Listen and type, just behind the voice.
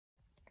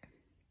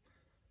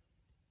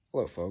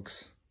Hello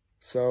folks.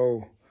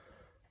 So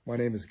my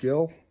name is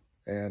Gil,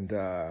 and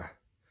I'm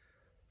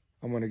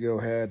going to go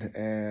ahead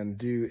and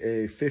do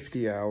a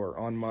 50-hour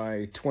on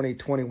my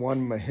 2021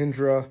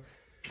 Mahindra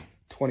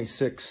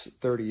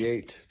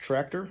 2638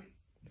 tractor.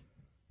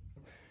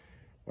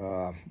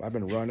 I've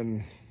been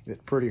running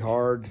it pretty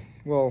hard,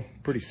 well,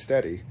 pretty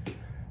steady,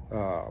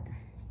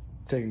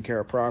 taking care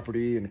of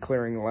property and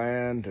clearing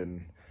land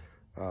and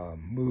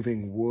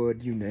moving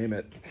wood, you name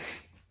it.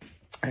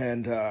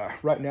 And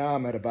right now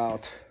I'm at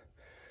about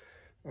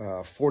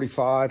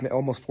 45,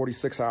 almost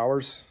 46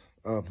 hours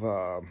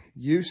of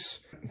use.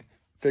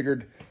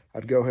 Figured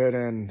I'd go ahead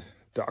and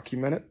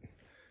document it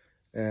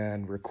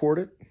and record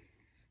it.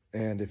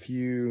 And if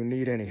you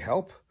need any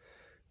help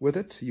with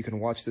it, you can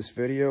watch this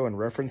video and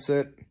reference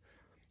it.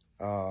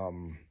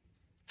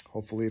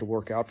 Hopefully it'll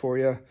work out for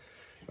you.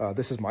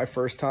 This is my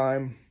first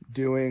time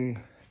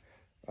doing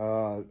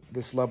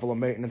this level of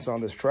maintenance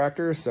on this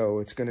tractor, so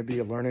it's going to be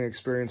a learning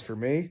experience for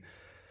me.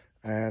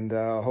 And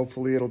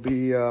hopefully it'll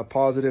be a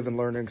positive and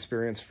learning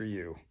experience for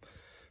you.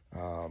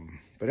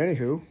 But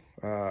anywho,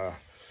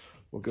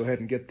 we'll go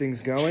ahead and get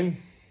things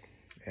going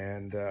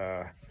and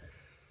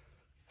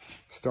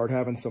start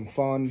having some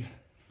fun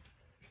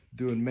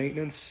doing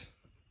maintenance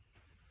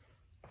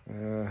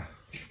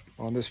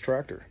on this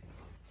tractor.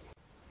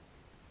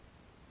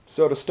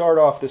 So to start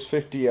off this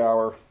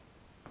 50-hour,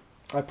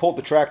 I pulled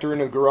the tractor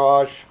into the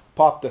garage,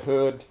 popped the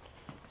hood,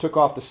 took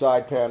off the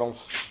side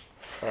panels,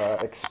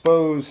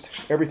 exposed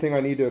everything I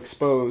need to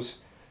expose.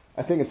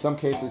 I think in some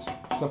cases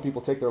some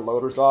people take their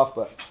loaders off,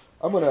 but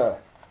I'm gonna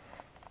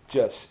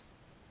just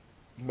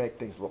make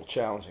things a little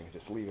challenging and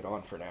just leave it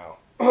on for now.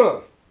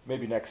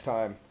 Maybe next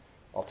time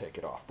I'll take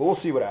it off, but we'll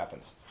see what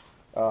happens.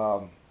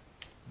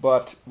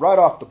 But right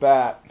off the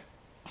bat,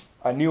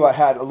 I knew I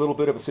had a little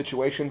bit of a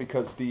situation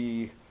because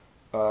the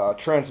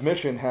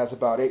transmission has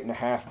about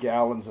 8.5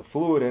 gallons of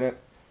fluid in it,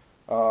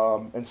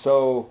 and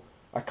so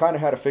I kind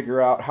of had to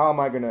figure out how am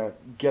I going to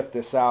get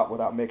this out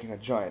without making a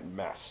giant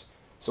mess.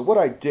 So what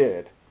I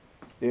did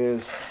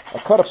is I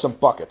cut up some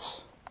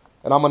buckets,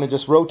 and I'm going to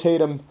just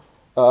rotate them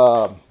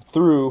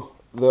through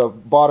the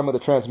bottom of the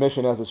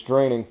transmission as it's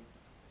draining,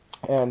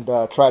 and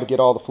try to get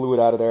all the fluid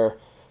out of there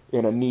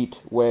in a neat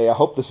way. I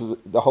hope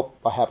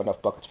I have enough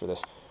buckets for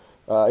this.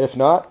 If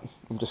not,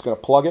 I'm just going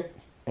to plug it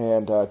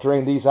and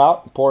drain these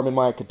out, and pour them in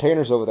my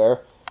containers over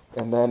there,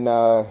 and then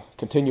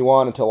continue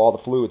on until all the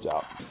fluid's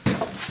out.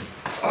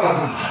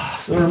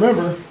 So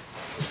remember,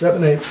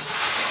 7/8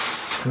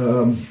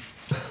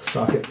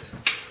 socket.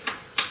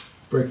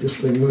 Break this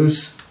thing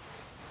loose.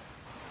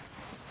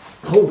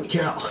 Holy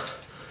cow.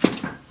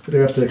 Gonna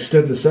have to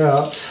extend this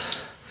out.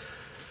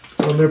 It's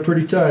on there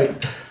pretty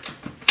tight.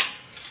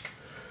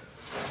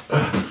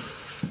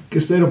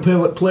 Guess they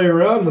don't play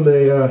around when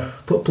they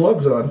put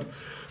plugs on.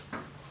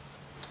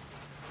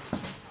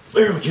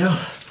 There we go.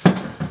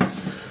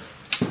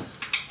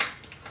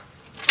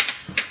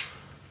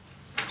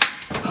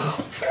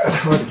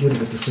 Hard to get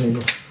him at this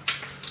angle.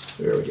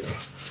 There we go.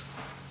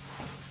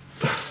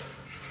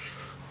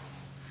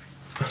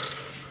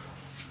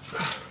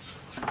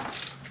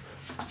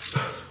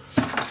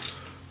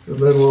 And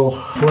then we'll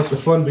let the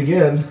fun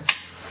begin,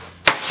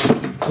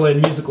 playing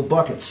musical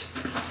buckets.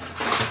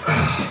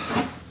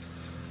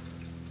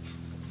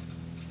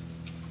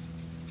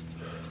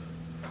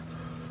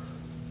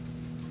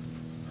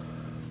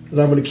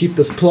 And I'm going to keep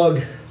this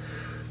plug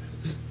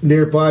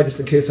nearby just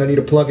in case I need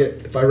to plug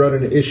it if I run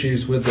into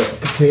issues with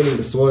containing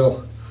the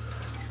soil.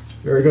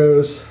 There it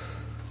goes.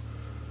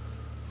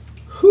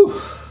 Whew.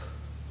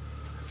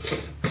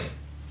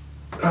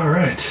 All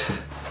right.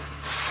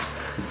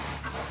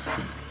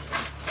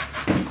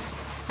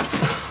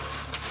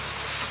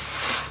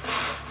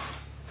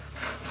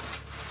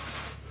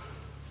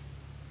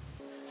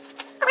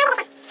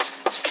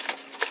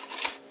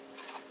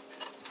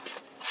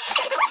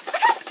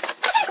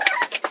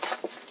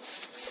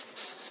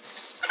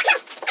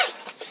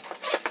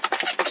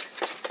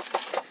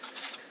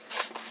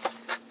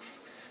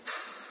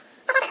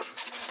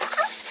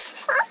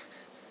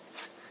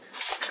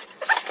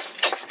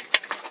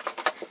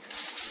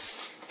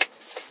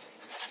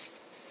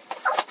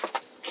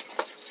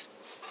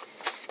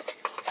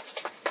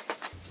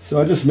 So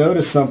I just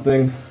noticed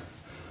something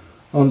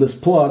on this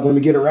plug. Let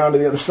me get around to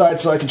the other side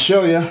so I can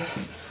show you.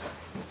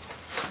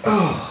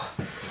 Oh.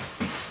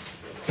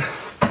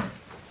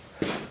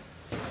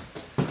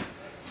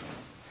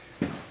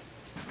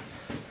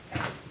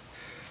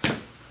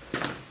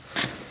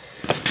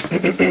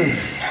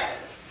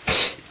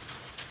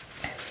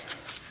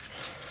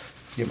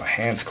 Get my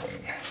hands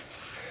clean.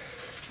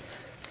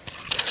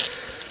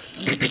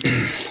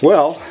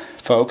 Well,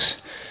 folks,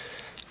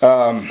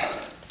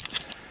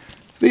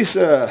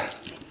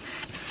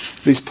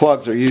 these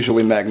plugs are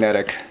usually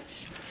magnetic,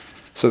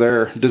 so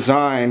they're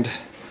designed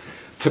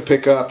to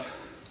pick up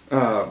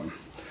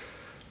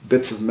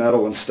bits of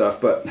metal and stuff.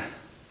 But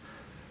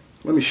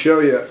let me show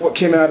you what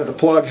came out of the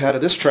plug out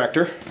of this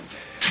tractor.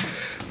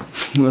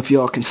 I don't know if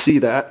y'all can see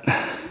that.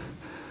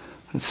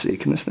 Let's see,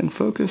 can this thing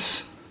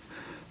focus?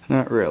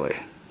 Not really.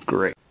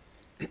 Great.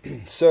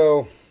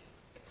 So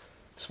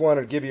Just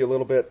wanted to give you a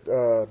little bit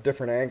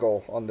different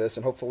angle on this,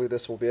 and hopefully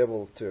this will be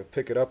able to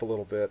pick it up a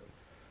little bit.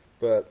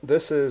 But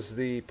this is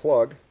the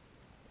plug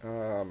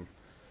and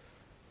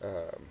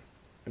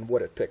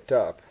what it picked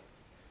up.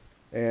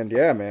 And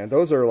yeah, man,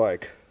 those are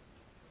like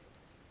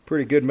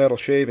pretty good metal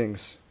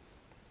shavings.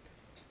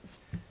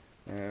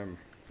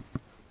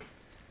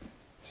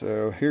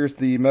 So here's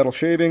the metal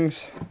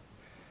shavings.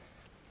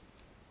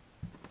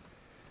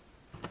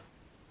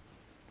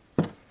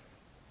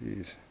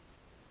 Jeez.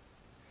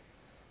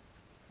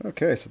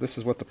 Okay, so this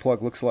is what the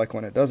plug looks like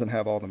when it doesn't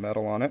have all the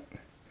metal on it.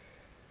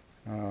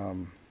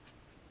 And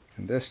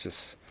this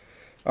just,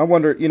 I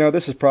wonder, you know,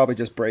 this is probably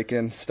just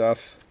break-in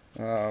stuff.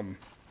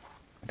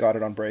 Got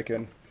it on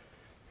break-in.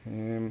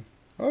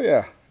 Oh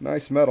yeah,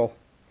 nice metal.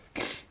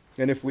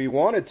 And if we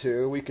wanted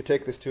to, we could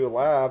take this to a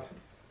lab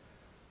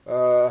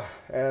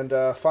and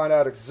find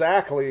out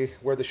exactly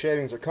where the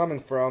shavings are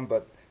coming from,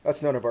 but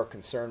that's none of our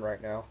concern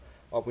right now.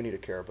 All we need to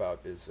care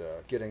about is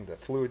getting the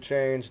fluid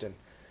changed and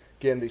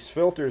getting these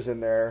filters in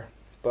there.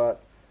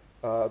 But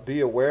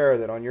be aware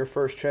that on your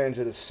first change,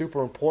 it is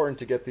super important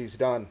to get these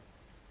done.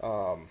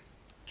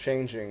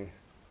 Changing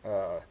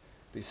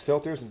these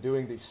filters and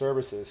doing these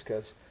services,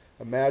 because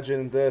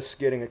imagine this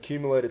getting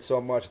accumulated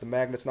so much the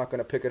magnet's not going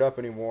to pick it up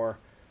anymore,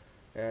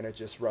 and it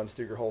just runs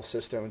through your whole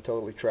system and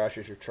totally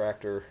trashes your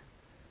tractor.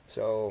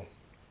 So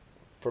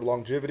for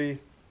longevity,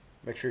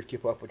 make sure you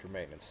keep up with your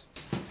maintenance.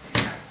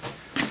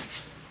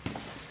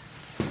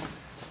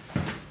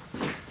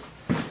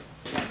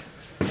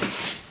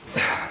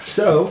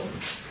 So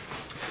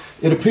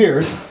it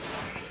appears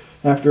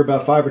after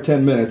about 5 or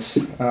 10 minutes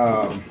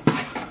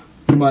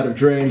we might have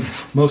drained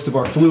most of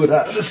our fluid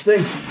out of this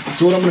thing.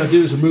 So what I'm going to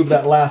do is remove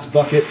that last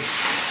bucket,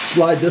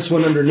 slide this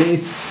one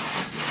underneath.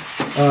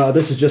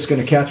 This is just going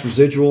to catch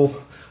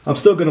residual. I'm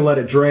still going to let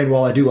it drain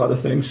while I do other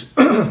things.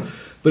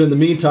 But in the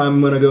meantime,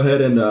 I'm going to go ahead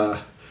and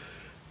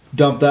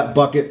dump that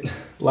bucket,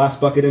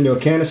 last bucket, into a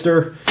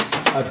canister.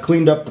 I've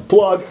cleaned up the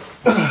plug.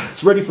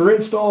 It's ready for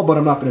install, but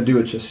I'm not going to do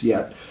it just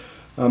yet.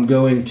 I'm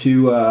going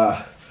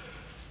to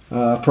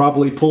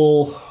probably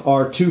pull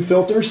our 2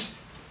 filters,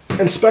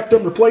 inspect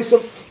them, replace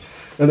them,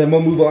 and then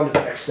we'll move on to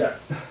the next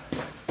step.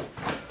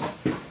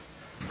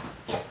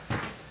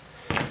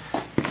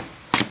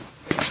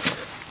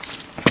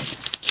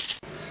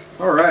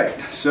 Alright,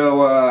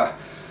 so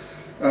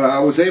I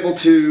was able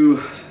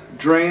to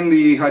drain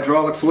the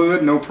hydraulic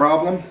fluid, no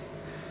problem.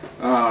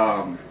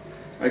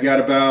 I got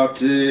about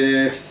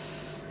 3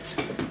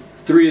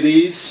 of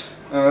these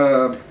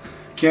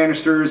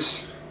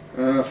canisters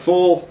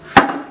full,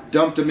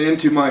 dumped them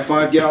into my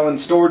 5-gallon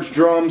storage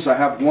drums. I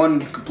have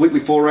one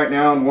completely full right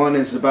now, and one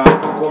is about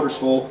 3/4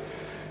 full.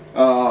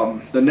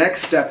 The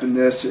next step in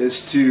this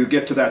is to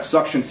get to that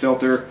suction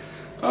filter.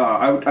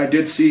 I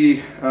did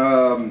see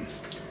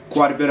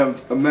quite a bit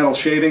of metal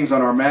shavings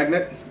on our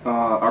magnet,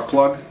 our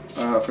plug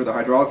for the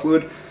hydraulic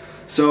fluid.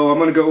 So I'm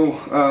going to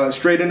go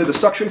straight into the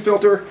suction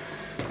filter,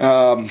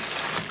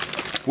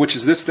 which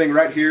is this thing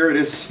right here. It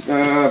is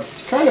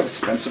kind of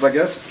expensive, I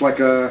guess. It's like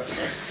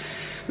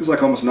it was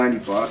like almost 90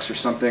 bucks or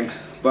something.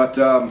 But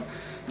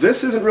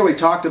this isn't really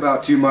talked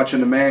about too much in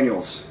the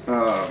manuals.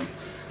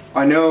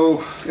 I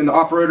know in the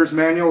operator's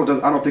manual,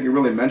 I don't think it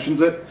really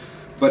mentions it,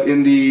 but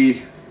in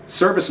the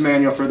service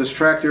manual for this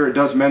tractor, it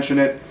does mention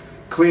it.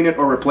 Clean it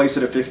or replace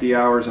it at 50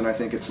 hours, and I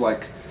think it's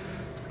like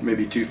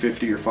maybe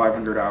 250 or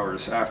 500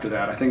 hours after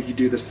that. I think you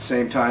do this the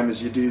same time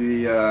as you do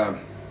the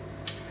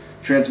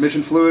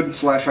transmission fluid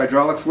 /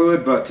 hydraulic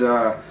fluid, but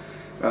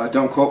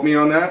don't quote me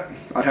on that.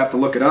 I'd have to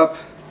look it up.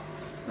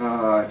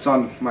 It's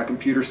on my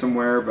computer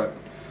somewhere, but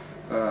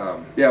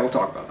yeah, we'll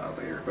talk about that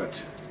later.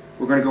 But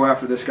we're going to go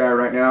after this guy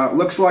right now. It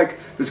looks like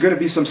there's going to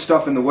be some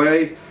stuff in the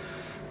way.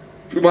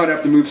 We might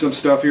have to move some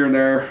stuff here and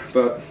there,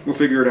 but we'll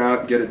figure it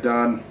out, get it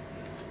done,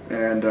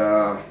 and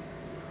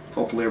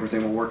hopefully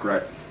everything will work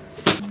right.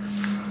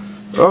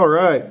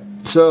 Alright,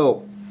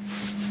 so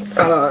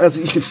as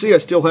you can see, I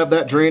still have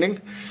that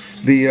draining.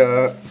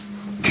 The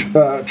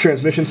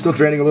transmission's still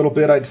draining a little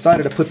bit. I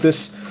decided to put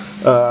this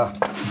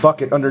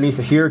bucket underneath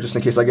of here just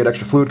in case I get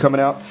extra fluid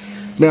coming out.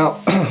 Now,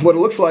 what it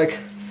looks like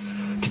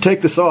to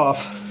take this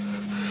off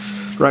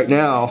right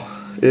now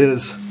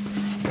is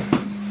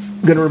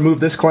I'm going to remove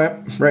this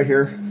clamp right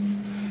here,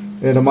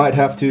 and I might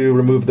have to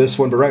remove this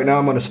one, but right now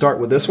I'm going to start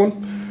with this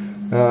one.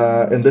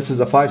 And this is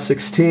a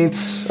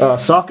 5/16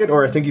 socket,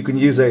 or I think you can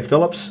use a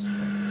Phillips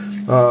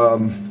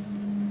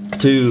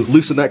to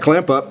loosen that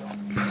clamp up.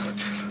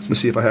 Let me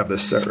see if I have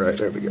this set right.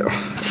 There we go.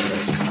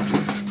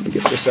 Let me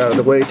get this out of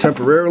the way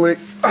temporarily.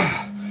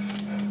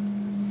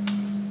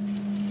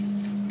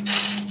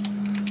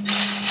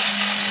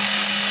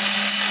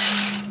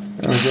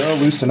 There we go,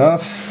 loose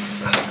enough.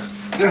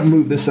 I'll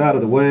move this out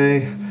of the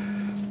way.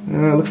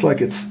 Looks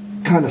like it's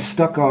kind of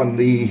stuck on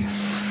the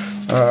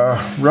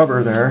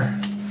rubber there.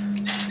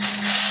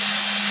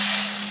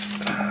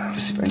 Let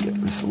me see if I can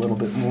get this a little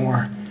bit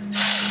more.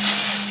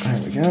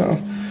 There we go.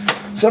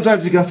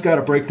 Sometimes you just got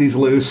to break these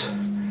loose.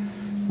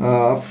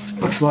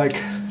 Looks like,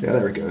 yeah,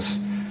 there it goes.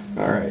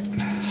 Alright,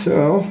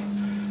 so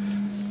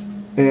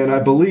And I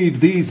believe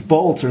these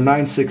bolts are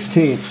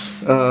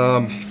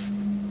 9/16.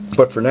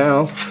 But for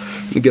now,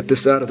 let me get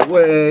this out of the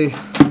way.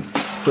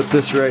 Put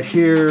this right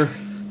here.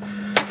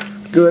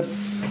 Good.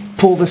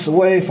 Pull this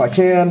away if I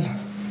can.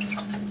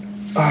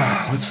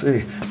 Let's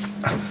see.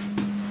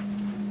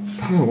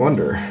 I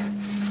wonder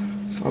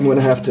if I'm going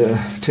to have to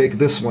take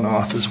this one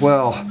off as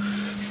well.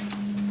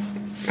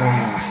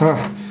 It's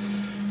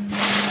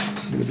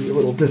going to be a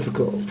little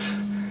difficult.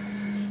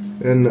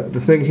 And the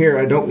thing here,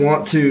 I don't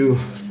want to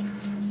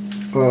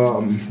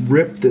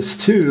rip this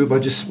tube. I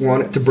just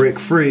want it to break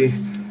free.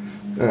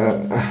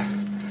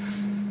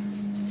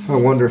 I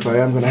wonder if I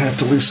am going to have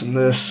to loosen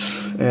this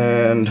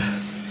and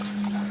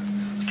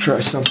try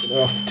something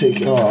else to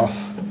take it off.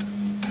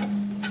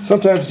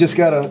 Sometimes you just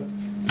gotta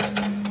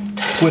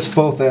twist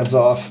both ends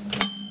off.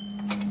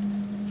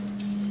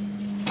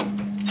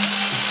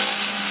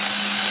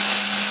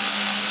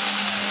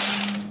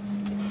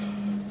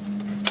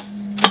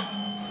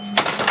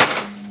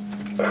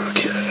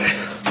 Okay.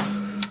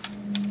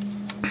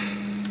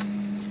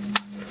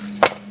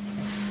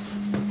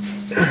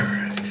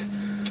 Alright.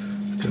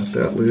 Got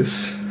that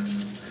loose.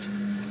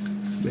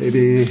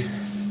 Maybe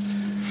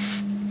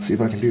see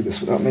if I can do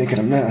this without making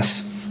a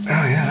mess.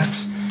 Oh yeah,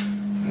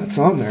 that's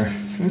on there.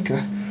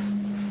 Okay.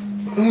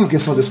 Oh, I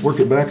guess I'll just work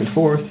it back and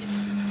forth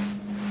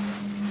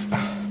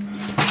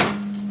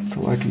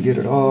until I can get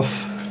it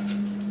off.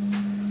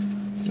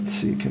 Let's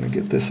see, can I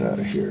get this out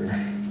of here?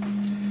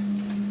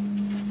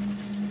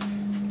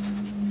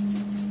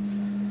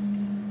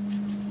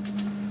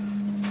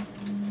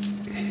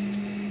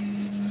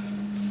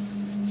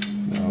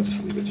 No, I'll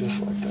just leave it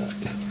just like that.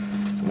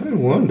 I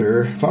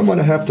wonder if I'm going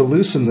to have to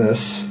loosen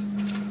this,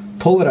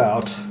 pull it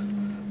out,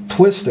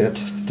 twist it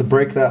to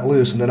break that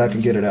loose, and then I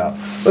can get it out.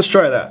 Let's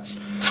try that.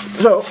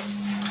 So,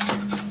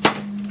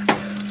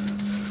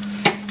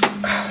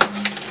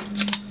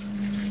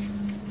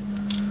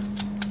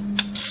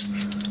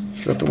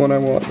 is that the one I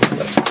want?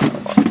 That's the one I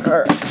want.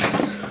 Alright,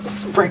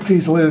 let's break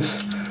these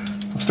loose.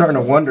 I'm starting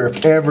to wonder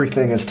if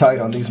everything is tight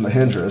on these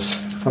Mahindras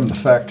from the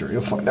factory.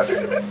 You'll find out in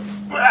a minute.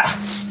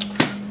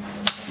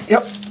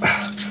 Yep,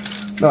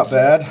 not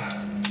bad.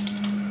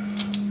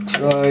 Looks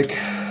like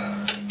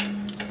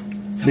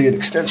need an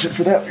extension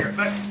for that.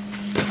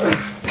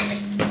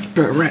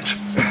 A wrench.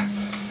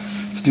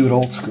 Let's do it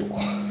old school.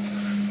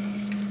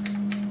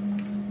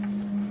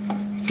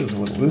 Feels a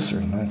little looser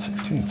than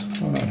 9/16. What's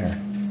going on here?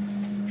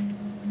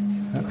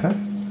 Okay.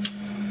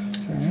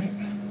 Alright.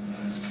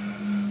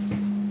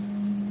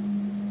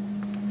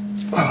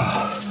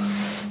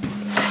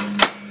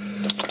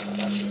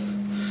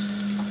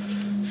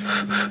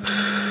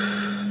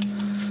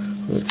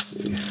 Let's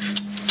see.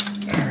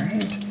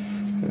 Alright.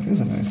 That is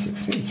a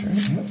 9/16,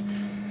 right? Yep.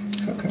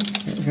 Okay,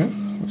 here we go.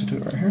 Let's do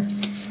it right here.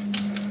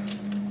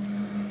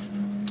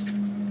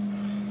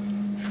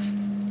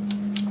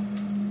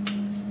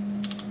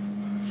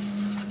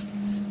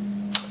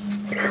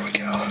 There we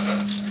go.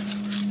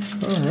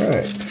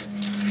 Alright.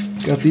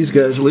 Got these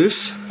guys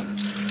loose.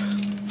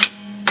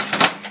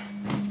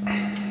 I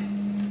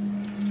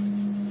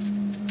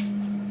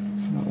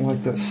don't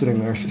like that sitting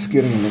there, it's just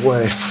getting in the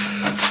way.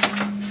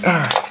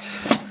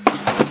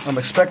 Alright. I'm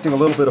expecting a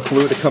little bit of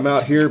fluid to come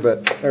out here,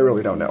 but I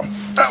really don't know.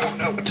 I won't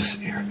know what to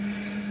see here.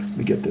 Let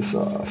me get this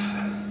off.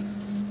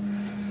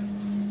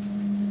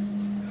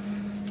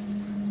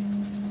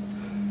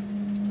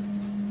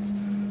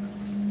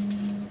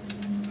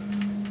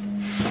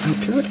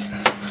 Okay.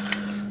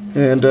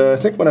 And I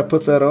think when I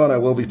put that on, I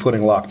will be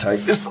putting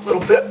Loctite just a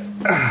little bit.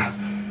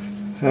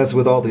 As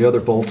with all the other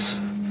bolts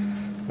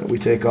that we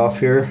take off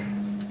here.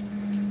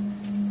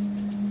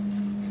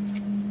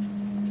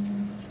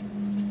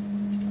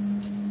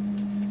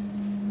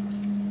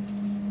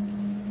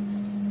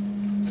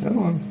 Come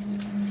on.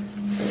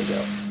 There we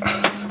go.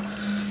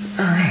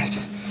 Alright.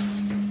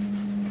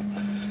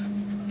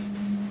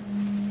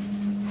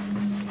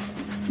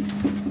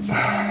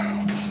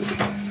 Let's see.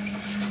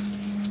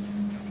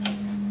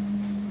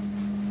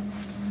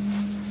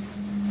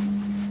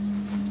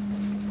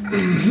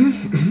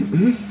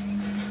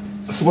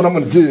 So what I'm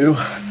going to do,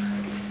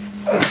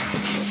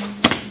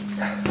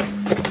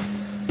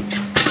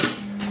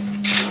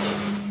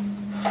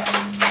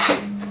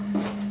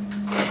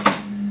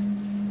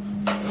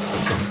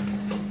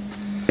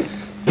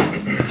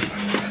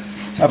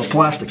 have a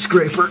plastic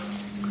scraper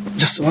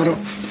just so I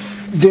don't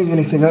ding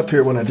anything up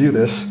here when I do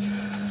this.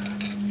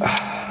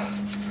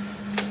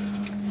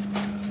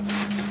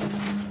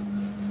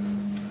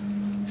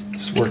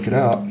 Just work it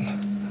out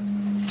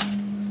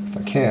if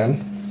I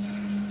can.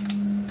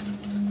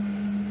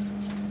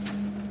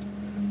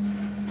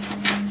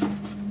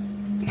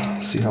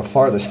 See how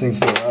far this thing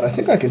can go out. I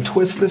think I can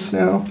twist this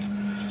now.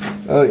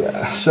 Oh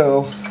yeah,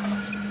 so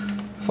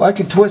if I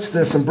can twist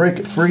this and break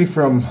it free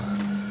from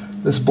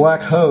this black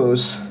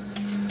hose,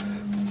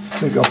 I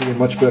think I'll be in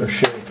much better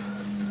shape.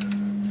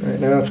 Right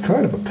now it's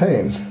kind of a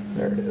pain.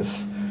 There it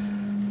is.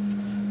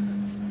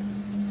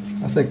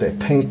 I think they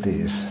paint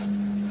these.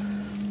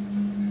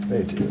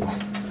 They do.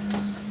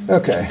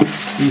 Okay,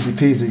 easy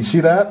peasy. You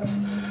see that?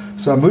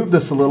 So I moved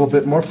this a little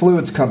bit, more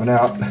fluid's coming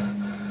out.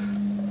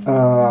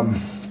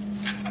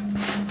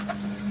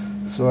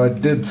 So I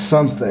did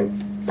something.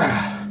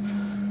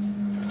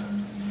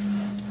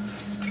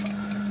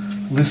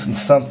 Loosen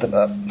something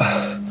up.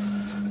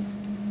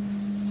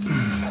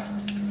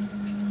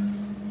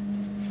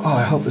 Oh,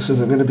 I hope this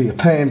isn't going to be a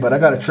pain, but I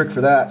got a trick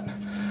for that.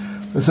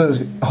 This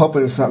is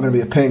hoping it's not going to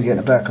be a pain getting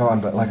it back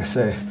on, but like I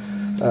say,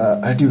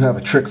 I do have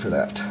a trick for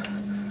that.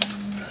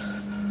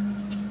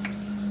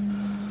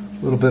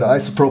 A little bit of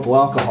isopropyl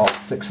alcohol to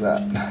fix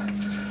that.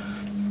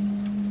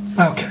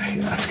 Okay,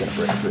 yeah, that's going to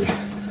break free.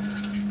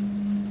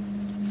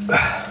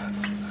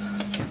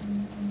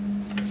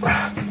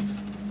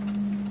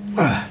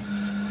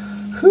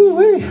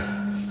 Whoo-wee.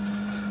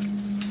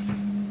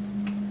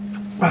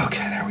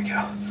 Okay, there we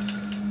go.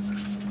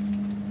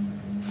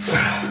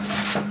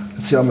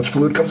 Let's see how much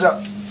fluid comes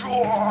out.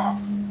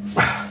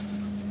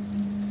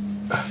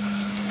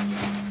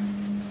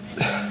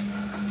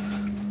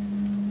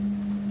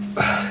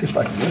 If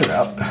I can get it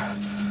out.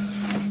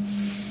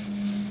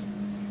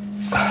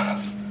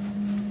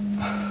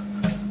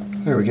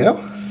 There we go.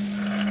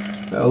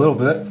 Got a little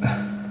bit.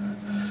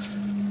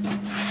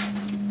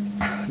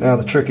 Now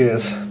the trick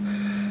is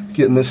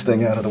getting this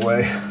thing out of the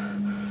way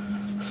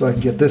so I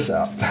can get this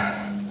out.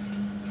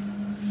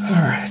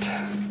 Alright.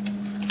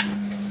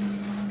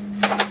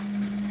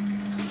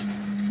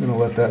 I'm going to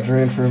let that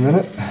drain for a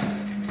minute.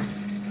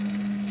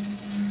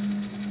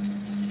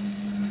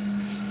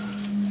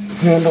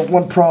 Handle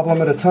one problem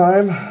at a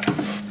time,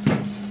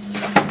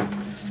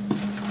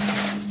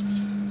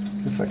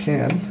 if I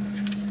can.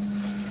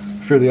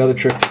 I'm sure the other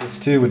trick to this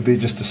too would be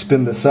just to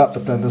spin this up,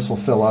 but then this will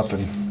fill up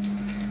and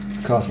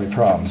cause me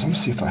problems. Let me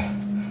see if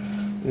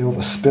I'm able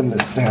to spin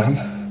this down.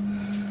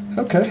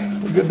 Okay,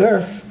 we're good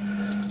there.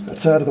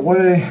 That's out of the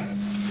way.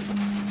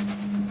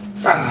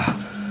 Let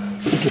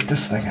me get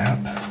this thing out.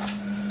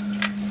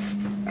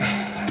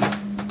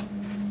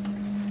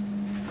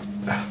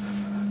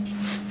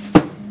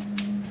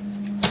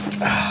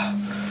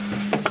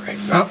 Great.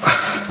 Oh,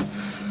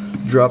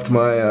 dropped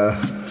my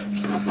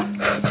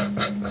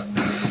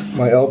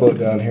my elbow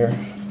down here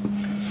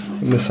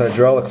in this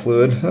hydraulic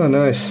fluid. Oh,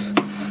 nice.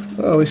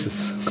 Well, at least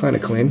it's kind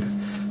of clean.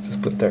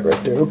 Just put that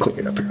right there. We'll clean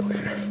it up here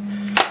later.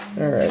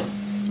 Alright.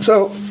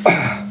 So,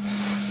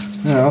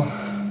 now,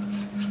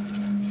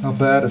 how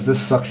bad is this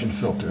suction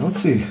filter? Let's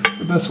see. What's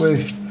the best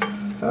way?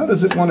 How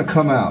does it want to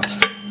come out?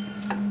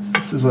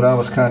 This is what I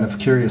was kind of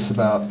curious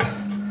about.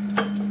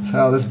 Is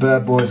how this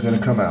bad boy is going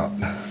to come out.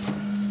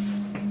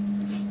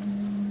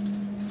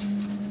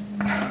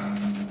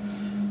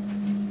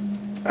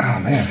 Oh,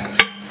 man.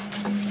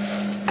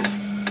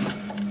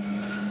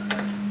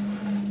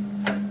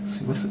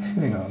 What's it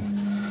hitting on?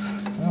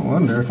 I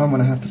wonder if I'm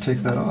going to have to take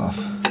that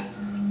off.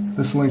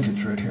 This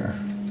linkage right here.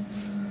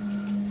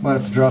 Might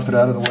have to drop it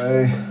out of the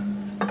way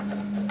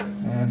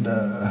and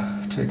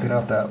take it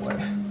out that way.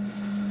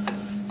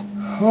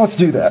 Well, let's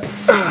do that.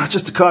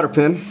 Just a cotter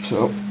pin,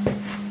 so.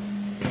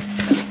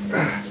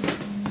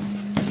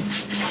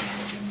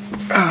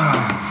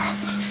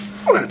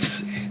 Let's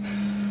see.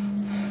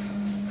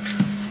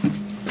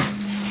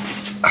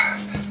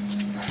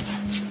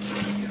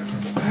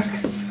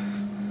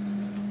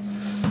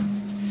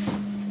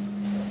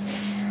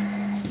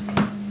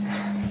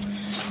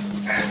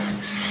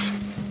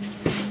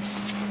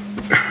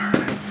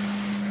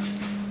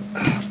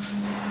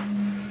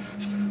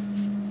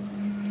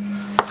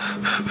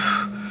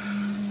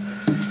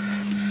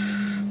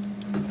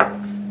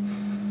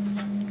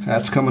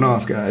 That's coming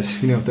off,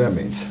 guys. You know what that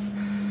means.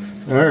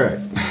 All right.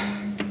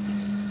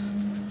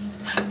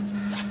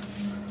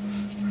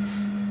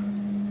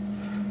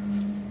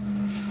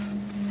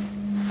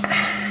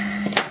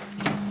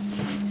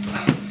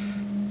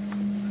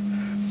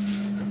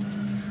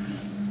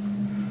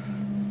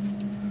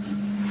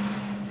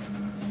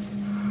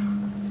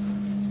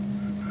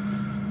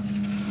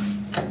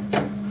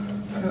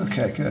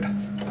 Okay, good.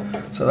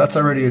 So that's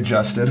already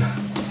adjusted.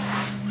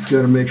 Just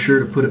got to make sure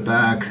to put it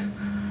back.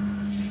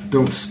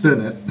 Don't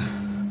spin it.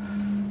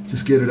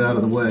 Just get it out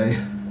of the way.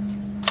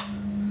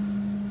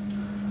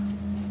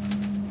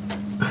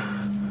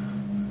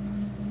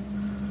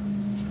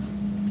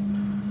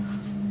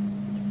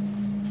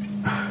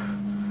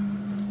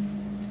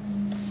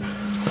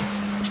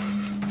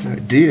 The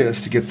idea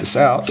is to get this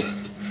out.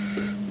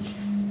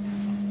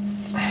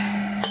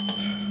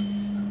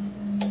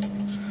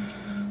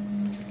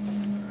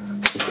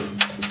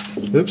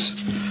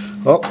 Oops.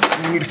 Oh,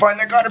 we need to find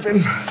that cotter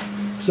pin.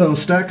 So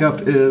stack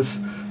up is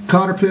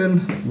cotter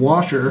pin,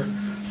 washer,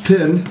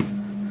 pin,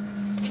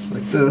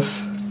 like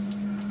this.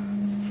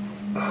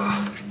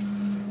 Oh,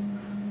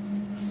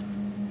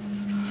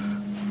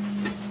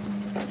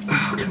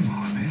 come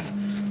on, man.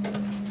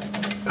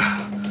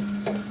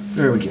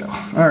 There we go.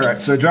 All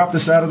right, so drop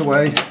this out of the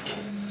way.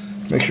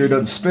 Make sure it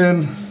doesn't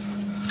spin.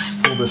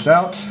 Pull this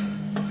out.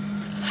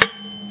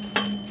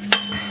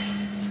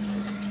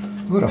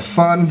 What a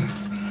fun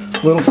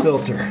little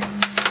filter.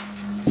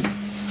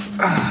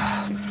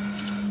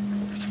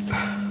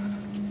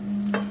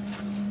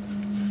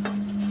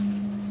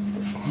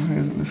 Why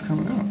isn't this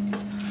coming out?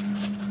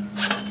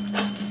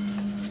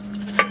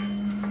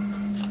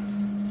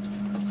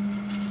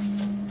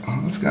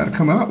 got to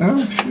come out now.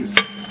 Shoot.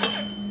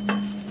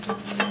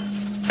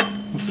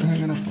 What's it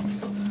hanging up on?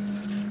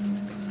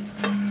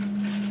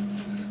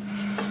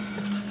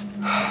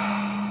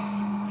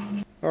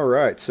 All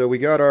right, so we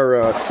got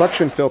our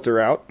suction filter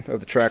out of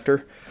the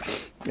tractor,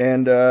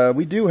 and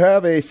we do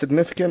have a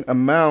significant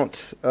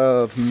amount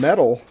of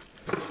metal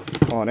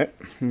on it.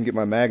 Let me get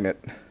my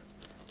magnet,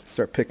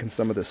 start picking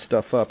some of this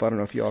stuff up. I don't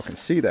know if y'all can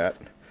see that.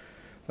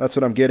 That's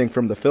what I'm getting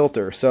from the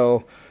filter.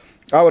 So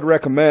I would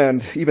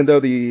recommend, even though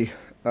the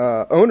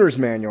owner's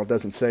manual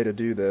doesn't say to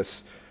do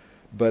this,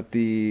 but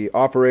the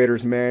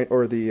operator's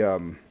or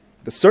the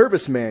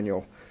service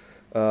manual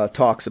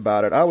talks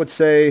about it. I would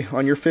say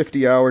on your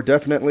 50 hour,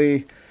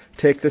 definitely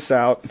take this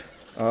out,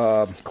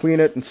 clean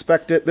it,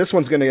 inspect it. This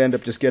one's going to end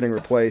up just getting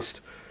replaced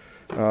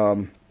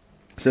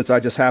since I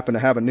just happen to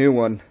have a new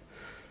one.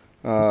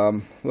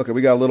 Look,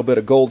 we got a little bit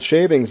of gold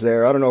shavings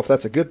there. I don't know if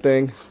that's a good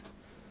thing.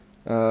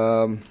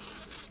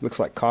 Looks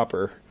like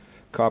copper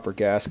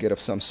gasket of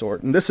some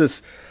sort. And this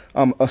is,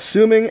 I'm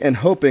assuming and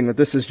hoping that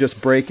this is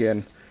just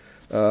break-in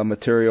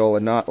material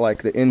and not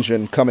like the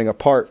engine coming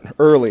apart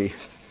early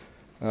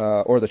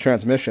or the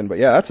transmission. But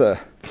yeah, that's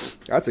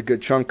a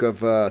good chunk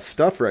of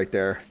stuff right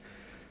there.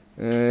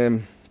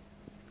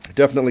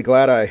 Definitely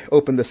glad I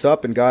opened this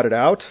up and got it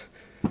out.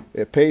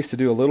 It pays to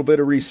do a little bit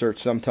of research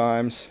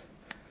sometimes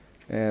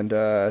and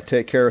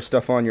take care of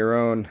stuff on your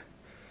own.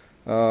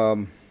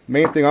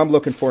 Main thing I'm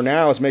looking for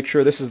now is make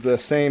sure this is the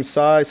same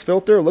size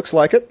filter. Looks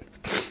like it.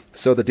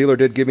 So the dealer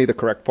did give me the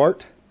correct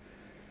part.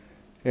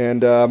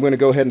 And I'm going to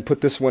go ahead and put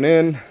this one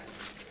in.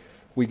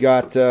 We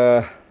got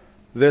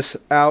this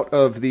out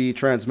of the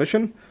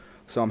transmission,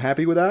 so I'm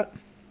happy with that.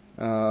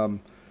 Going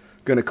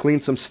to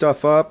clean some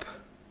stuff up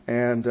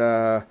and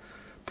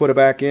put it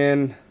back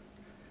in,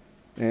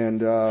 and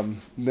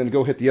then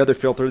go hit the other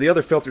filter. The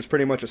other filter is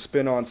pretty much a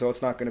spin-on, so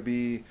it's not going to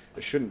be,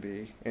 it shouldn't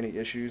be any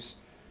issues.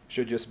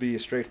 Should just be a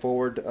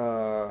straightforward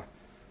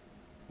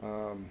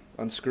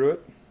unscrew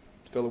it,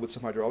 fill it with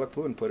some hydraulic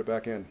fluid, and put it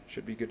back in.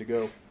 Should be good to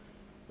go.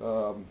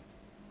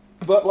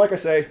 But like I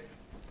say,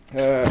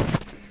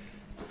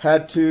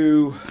 had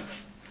to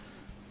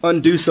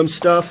undo some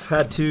stuff,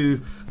 had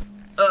to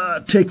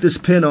take this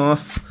pin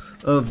off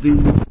of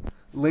the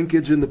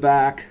linkage in the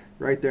back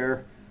right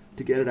there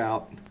to get it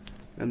out.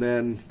 And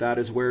then that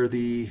is where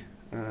the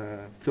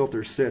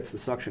filter sits, the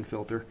suction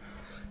filter.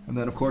 And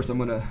then of course I'm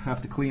going to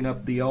have to clean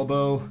up the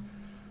elbow,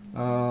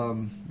 a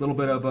little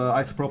bit of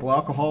isopropyl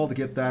alcohol to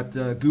get that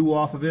goo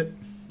off of it.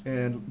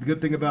 And the good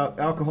thing about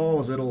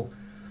alcohol is it'll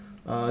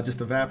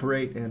just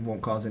evaporate and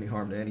won't cause any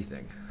harm to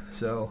anything.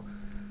 So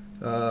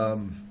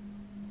that'll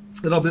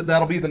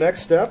be the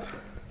next step,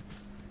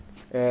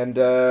 and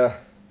we'll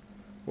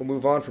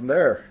move on from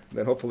there.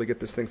 Then hopefully get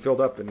this thing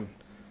filled up in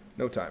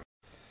no time.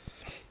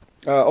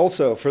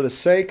 Also, for the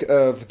sake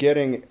of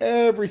getting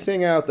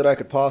everything out that I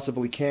could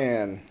possibly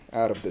can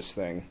out of this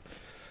thing,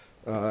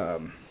 I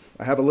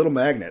have a little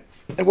magnet.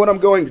 And what I'm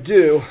going to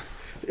do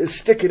is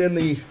stick it in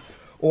the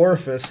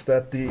orifice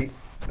that the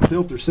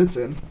filter sits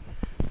in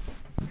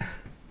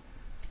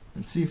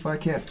and see if I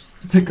can't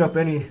pick up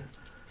any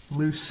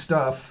loose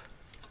stuff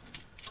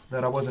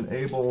that I wasn't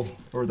able,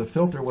 or the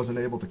filter wasn't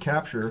able to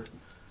capture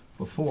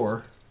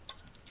before.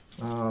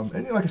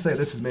 And like I say,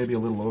 this is maybe a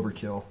little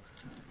overkill,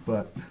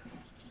 but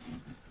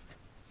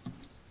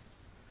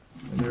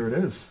and there it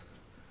is.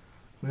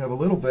 We have a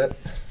little bit.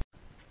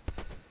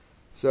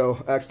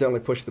 So I accidentally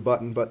pushed the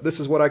button, but this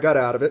is what I got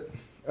out of it.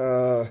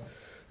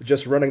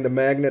 Just running the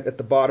magnet at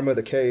the bottom of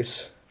the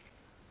case.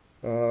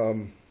 A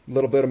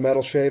little bit of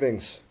metal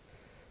shavings.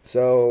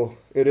 So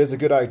it is a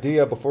good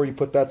idea before you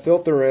put that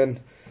filter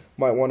in,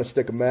 might want to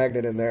stick a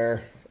magnet in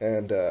there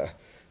and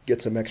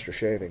get some extra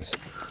shavings.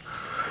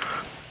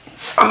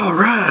 All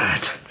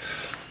right.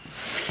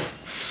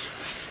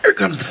 Here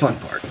comes the fun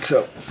part.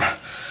 So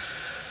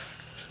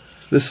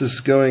this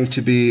is going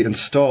to be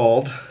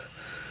installed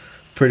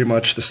pretty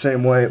much the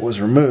same way it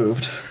was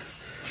removed,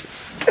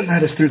 and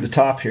that is through the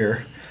top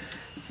here.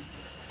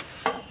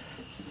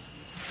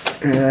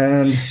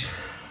 And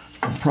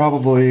I'm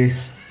probably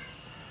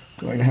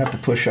going to have to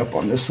push up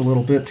on this a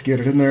little bit to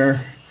get it in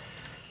there.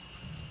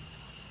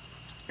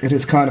 It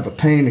is kind of a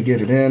pain to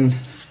get it in.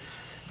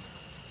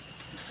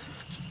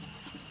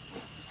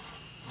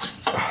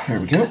 There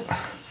we go.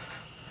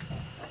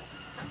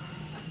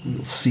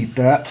 We'll seat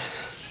that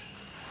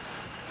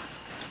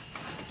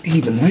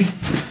evenly.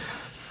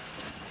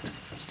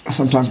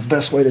 Sometimes the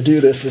best way to do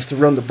this is to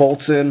run the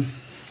bolts in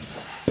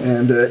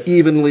and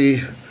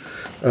evenly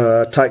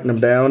tighten them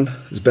down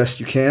as best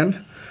you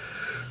can.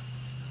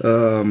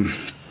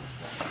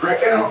 Right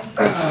now,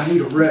 I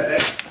need a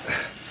rag.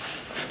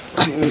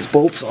 Clean these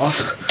bolts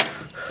off.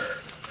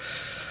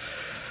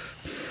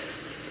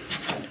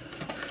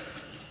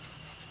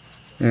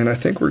 And I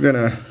think we're going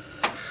to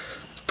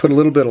put a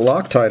little bit of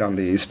Loctite on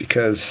these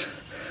because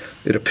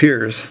it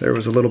appears there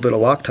was a little bit of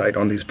Loctite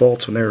on these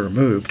bolts when they were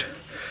removed.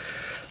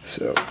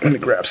 So let me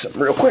grab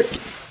something real quick.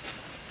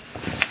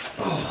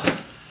 Oh.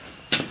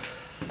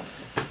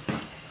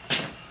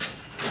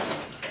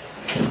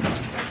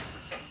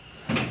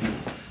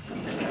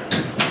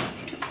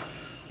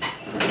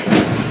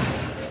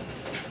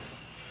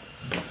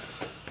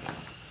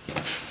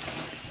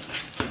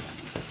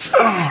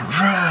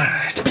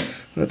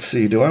 let's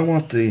see, do I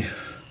want the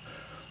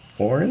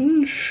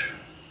orange?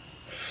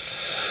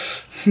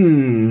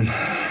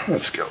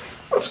 Let's go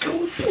with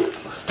blue.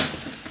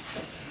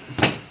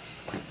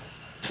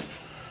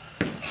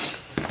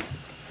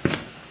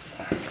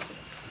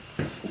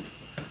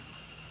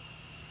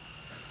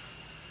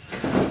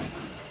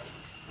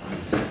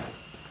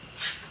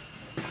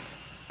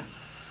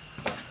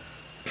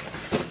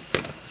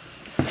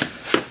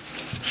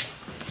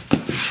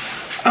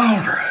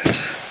 Alright,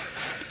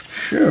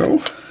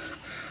 so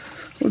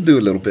we'll do a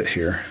little bit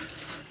here.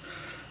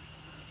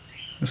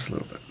 Just a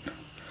little bit.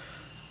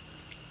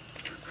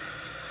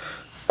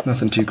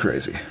 Nothing too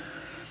crazy.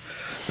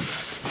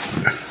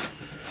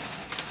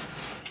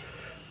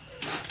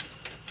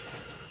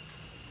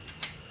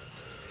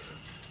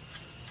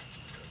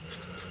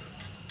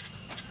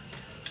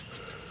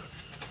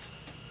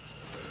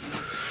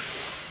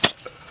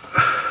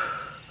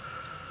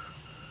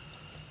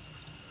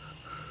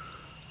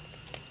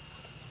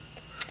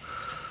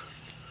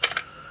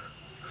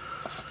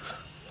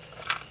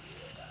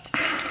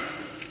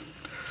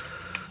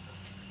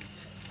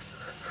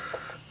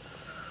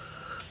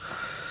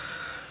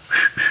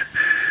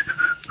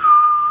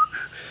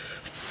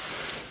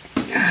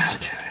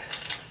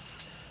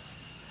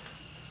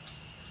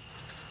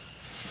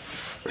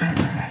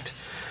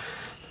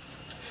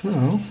 So,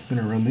 I'm going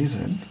to run these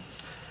in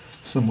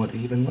somewhat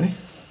evenly.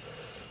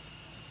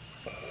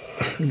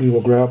 And we will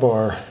grab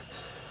our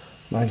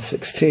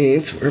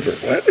 9/16, wherever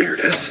it went. Here it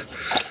is.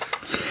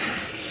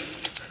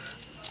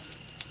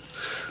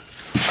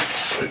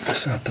 Move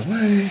this out the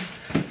way.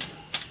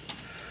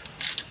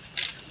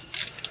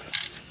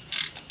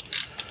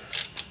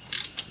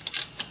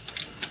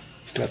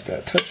 Got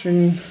that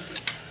touching.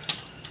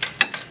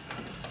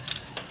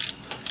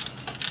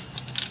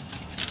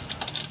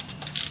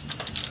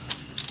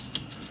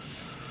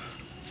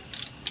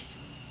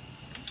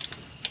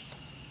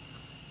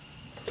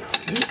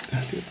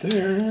 Good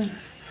there.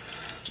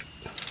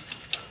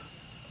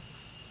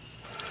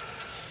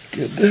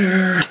 Good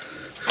there.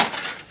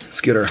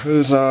 Let's get our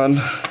hose on.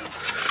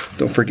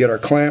 Don't forget our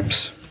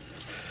clamps.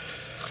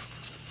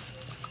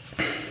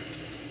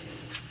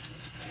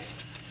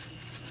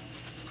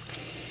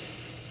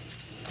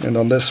 And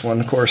on this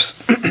one, of course,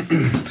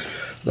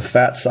 the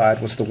fat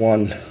side was the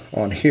one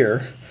on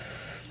here.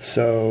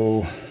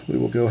 So we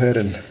will go ahead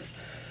and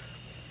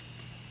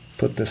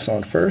put this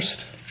on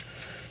first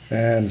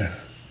and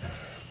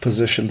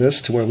position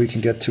this to where we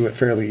can get to it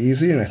fairly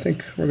easy. And I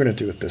think we're going to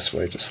do it this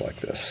way, just like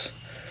this.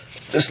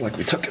 Just like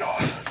we took it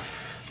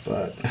off.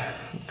 But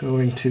I'm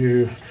going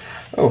to...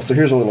 Oh, so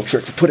here's a little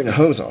trick for putting a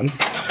hose on.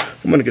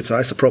 I'm going to get some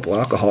isopropyl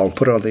alcohol and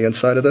put it on the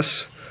inside of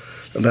this,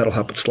 and that'll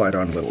help it slide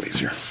on a little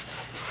easier.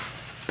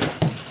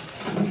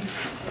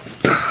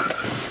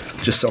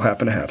 Just so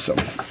happen to have some.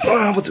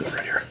 Oh, we'll do it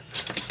right here.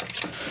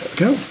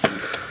 There we go.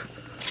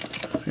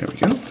 There we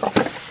go.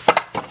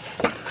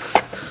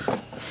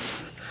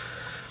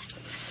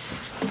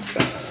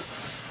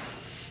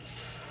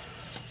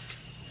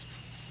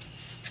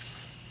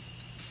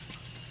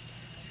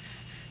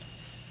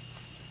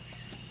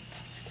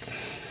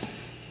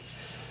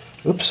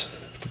 Oops,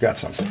 forgot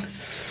something.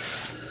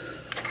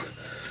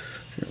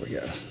 Here we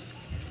go.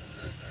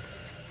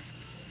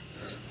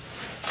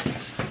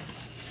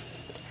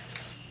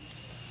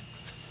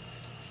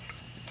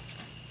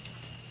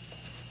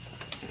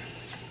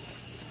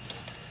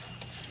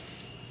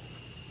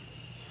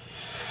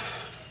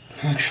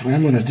 Actually,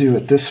 I'm going to do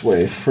it this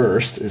way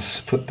first,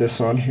 is put this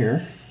on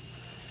here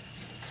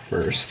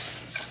first.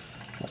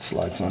 That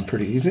slides on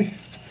pretty easy.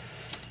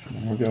 And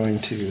then we're going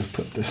to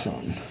put this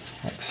on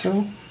like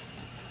so.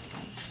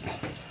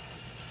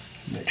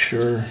 Make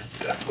sure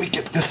that we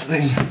get this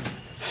thing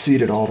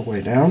seated all the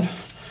way down.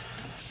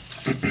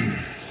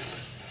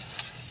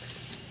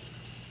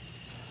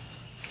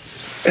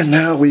 And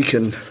now we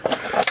can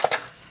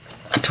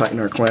tighten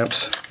our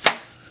clamps.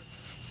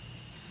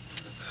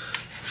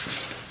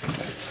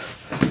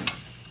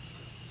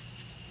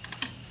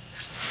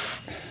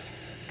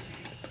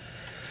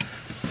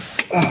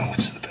 Oh,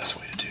 what's the best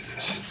way to do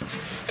this?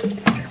 Here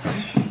we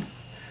go.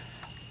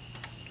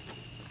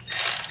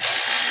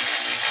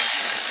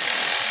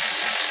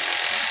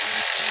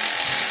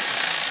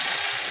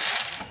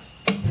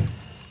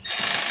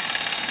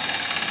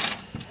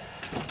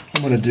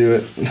 I'm going to do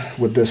it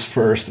with this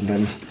first, and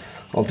then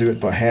I'll do it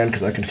by hand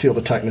because I can feel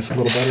the tightness a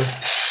little better.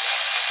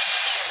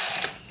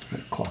 I'm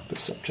going to clock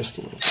this up just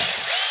a little bit.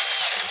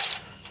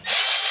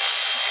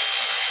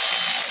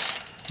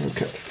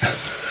 Okay,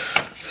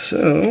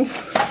 so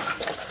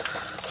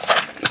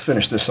let's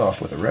finish this off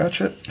with a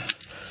ratchet.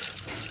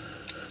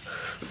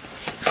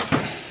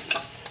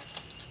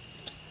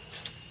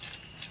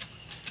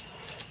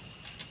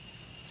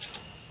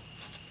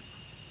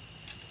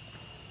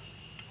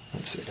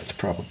 Let's see, that's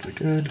probably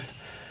good.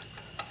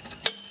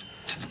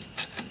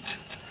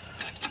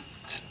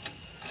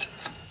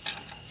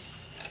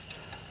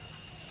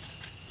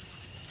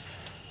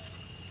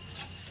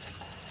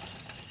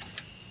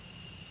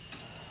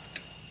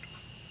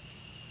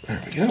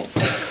 There we go.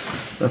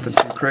 Nothing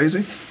too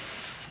crazy.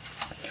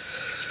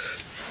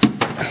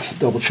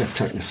 double check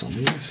tightness on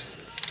these.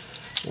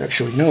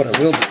 Actually, you know what I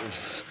will do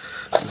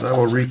is I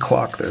will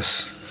reclock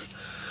this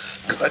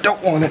because I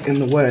don't want it in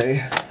the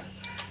way.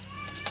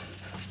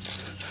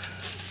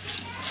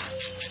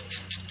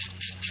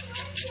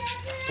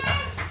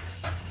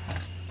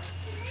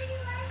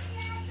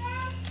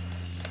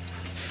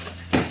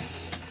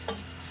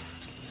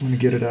 I'm going to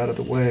get it out of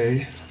the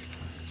way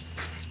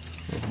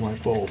of my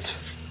bolt.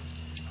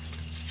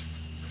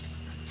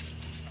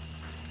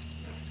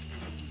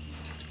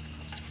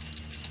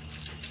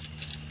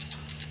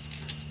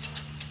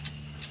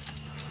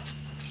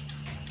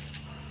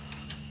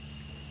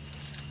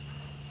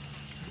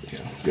 Yeah,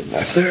 good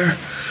knife there.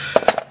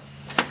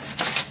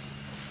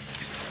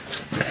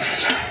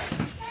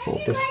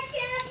 Fold this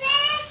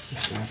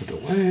out of the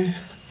way.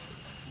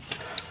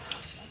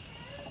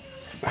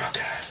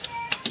 Okay.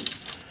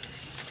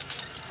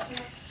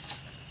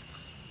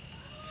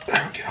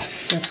 There we go.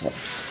 Excellent.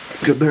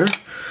 Good there.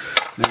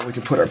 Now we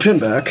can put our pin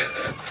back.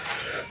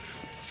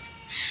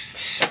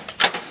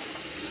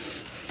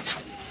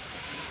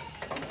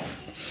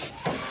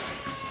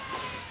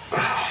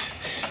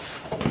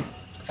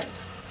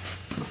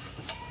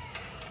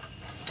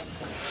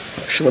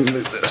 Actually, let me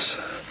move this.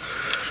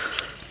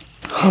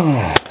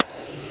 Oh.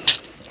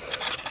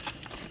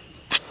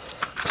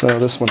 So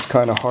this one's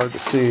kind of hard to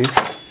see.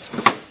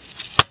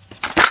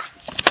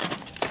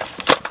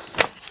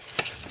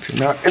 If you're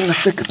not in the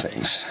thick of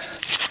things.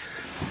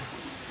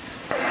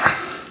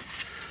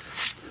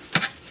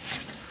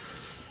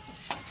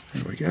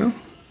 There we go. I'm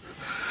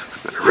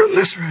going to run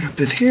this right up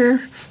in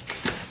here.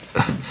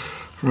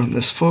 Run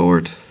this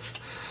forward.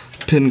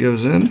 Pin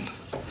goes in.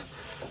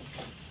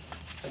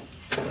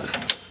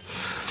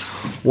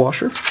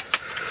 Washer.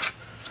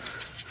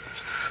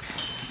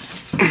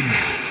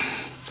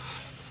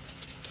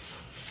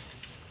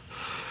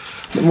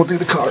 Then we'll do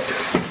the card.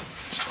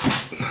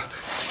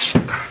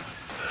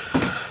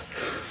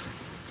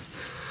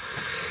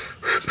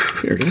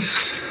 Here it is.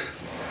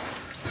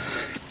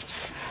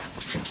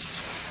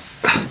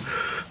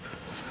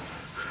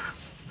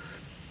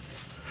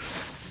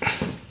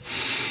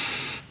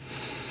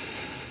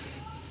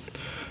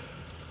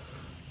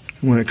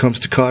 When it comes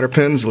to cotter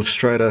pins, let's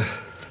try to,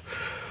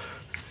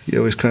 you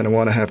always kind of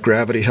want to have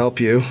gravity help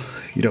you.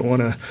 You don't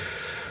want to,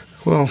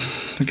 well,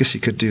 I guess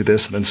you could do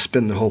this and then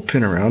spin the whole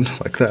pin around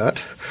like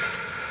that.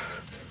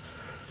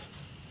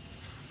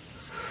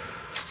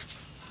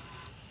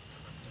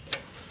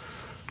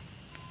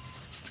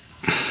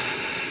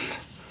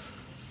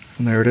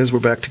 And there it is, we're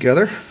back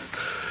together.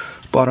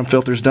 Bottom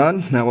filter's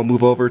done. Now we'll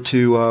move over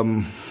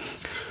to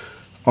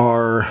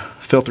our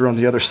filter on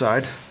the other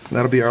side.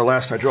 That'll be our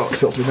last hydraulic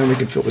filter, then we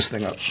can fill this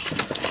thing up.